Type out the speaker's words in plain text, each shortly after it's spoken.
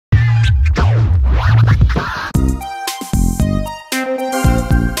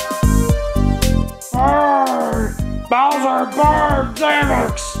Arr,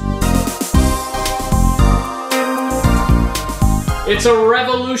 XaviX! It's a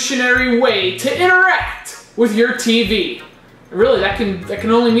revolutionary way to interact with your TV. Really, that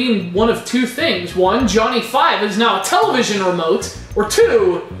can only mean one of two things. One, Johnny 5 is now a television remote, or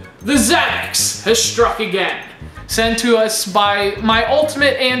two, the XaviX has struck again. Sent to us by my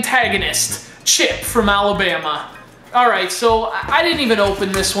ultimate antagonist, Chip from Alabama. Alright, so I didn't even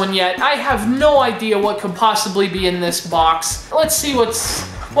open this one yet. I have no idea what could possibly be in this box. Let's see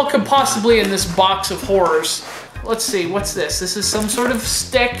what could possibly in this box of horrors. Let's see, what's this? This is some sort of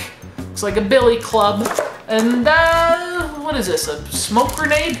stick. Looks like a billy club. And, what is this, a smoke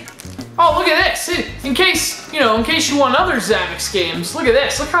grenade? Oh, look at this. In case you want other XaviX games, look at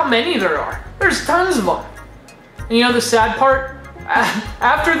this. Look how many there are. There's tons of them. And you know the sad part?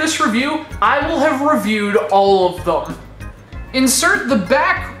 After this review, I will have reviewed all of them. Insert the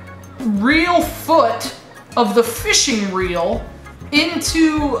back reel foot of the fishing reel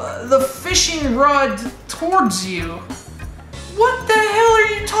into the fishing rod towards you. What the hell are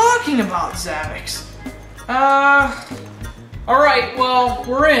you talking about, XaviX? Alright, well,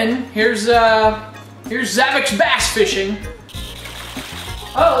 we're in. Here's XaviX Bass Fishing.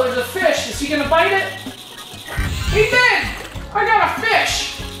 Oh, there's a fish. Is he gonna bite it? He did! I got a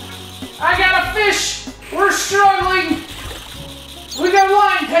fish! I got a fish! We're struggling! We got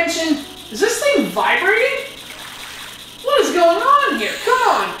line tension! Is this thing vibrating? What is going on here? Come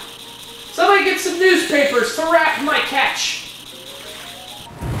on! Somebody get some newspapers to wrap my catch.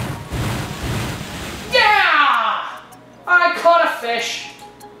 Yeah! I caught a fish.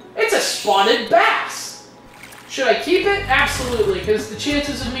 It's a spotted bass. Should I keep it? Absolutely, because the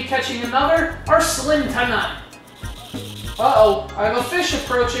chances of me catching another are slim to none. Uh-oh, I have a fish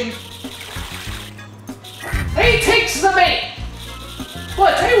approaching. He takes the bait!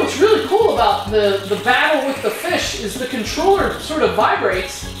 Well, I tell you what's really cool about the battle with the fish is the controller sort of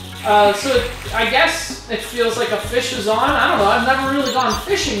vibrates. So I guess it feels like a fish is on. I don't know, I've never really gone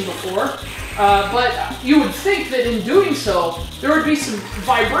fishing before. But you would think that in doing so, there would be some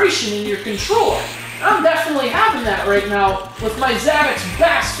vibration in your controller. I'm definitely having that right now with my XaviX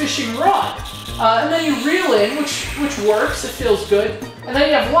Bass Fishing rod. And then you reel in, which works, it feels good. And then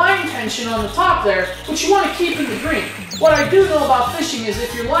you have line tension on the top there, which you want to keep in the green. What I do know about fishing is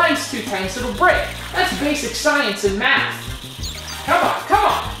if your line's too tense, it'll break. That's basic science and math. Come on, come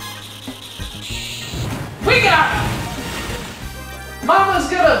on. We got it! Mama's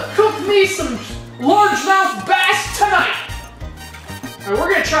gonna cook me some largemouth bass tonight. Alright,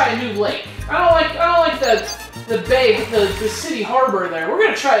 we're gonna try a new lake. I don't like the bay, the city harbor there. We're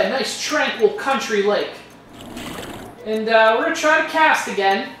gonna try a nice tranquil country lake. And we're gonna try to cast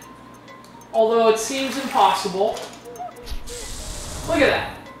again. Although it seems impossible. Look at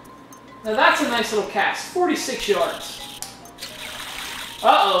that. Now that's a nice little cast. 46 yards.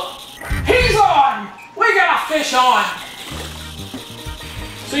 Uh-oh. He's on! We got a fish on!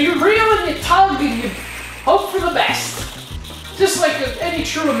 So you reel and you tug and you hope for the best. Just like any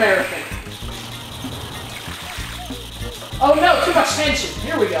true American. Oh no, too much tension.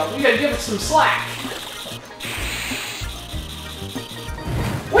 Here we go. We gotta give it some slack.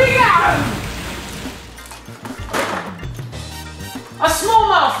 We got him! A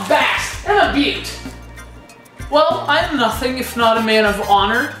smallmouth bass and a beaut. Well, I'm nothing if not a man of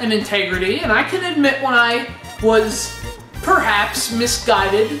honor and integrity, and I can admit when I was perhaps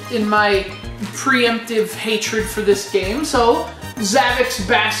misguided in my preemptive hatred for this game. So, XaviX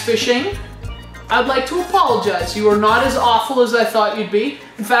Bass Fishing, I'd like to apologize. You are not as awful as I thought you'd be.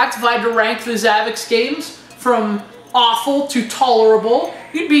 In fact, if I had to rank the XaviX games from awful to tolerable,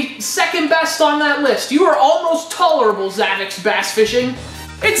 you'd be second best on that list. You are almost tolerable, XaviX Bass Fishing.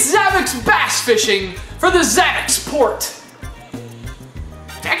 It's XaviX Bass Fishing for the XaviX Port.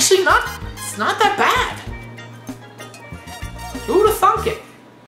 Actually, it's not that bad.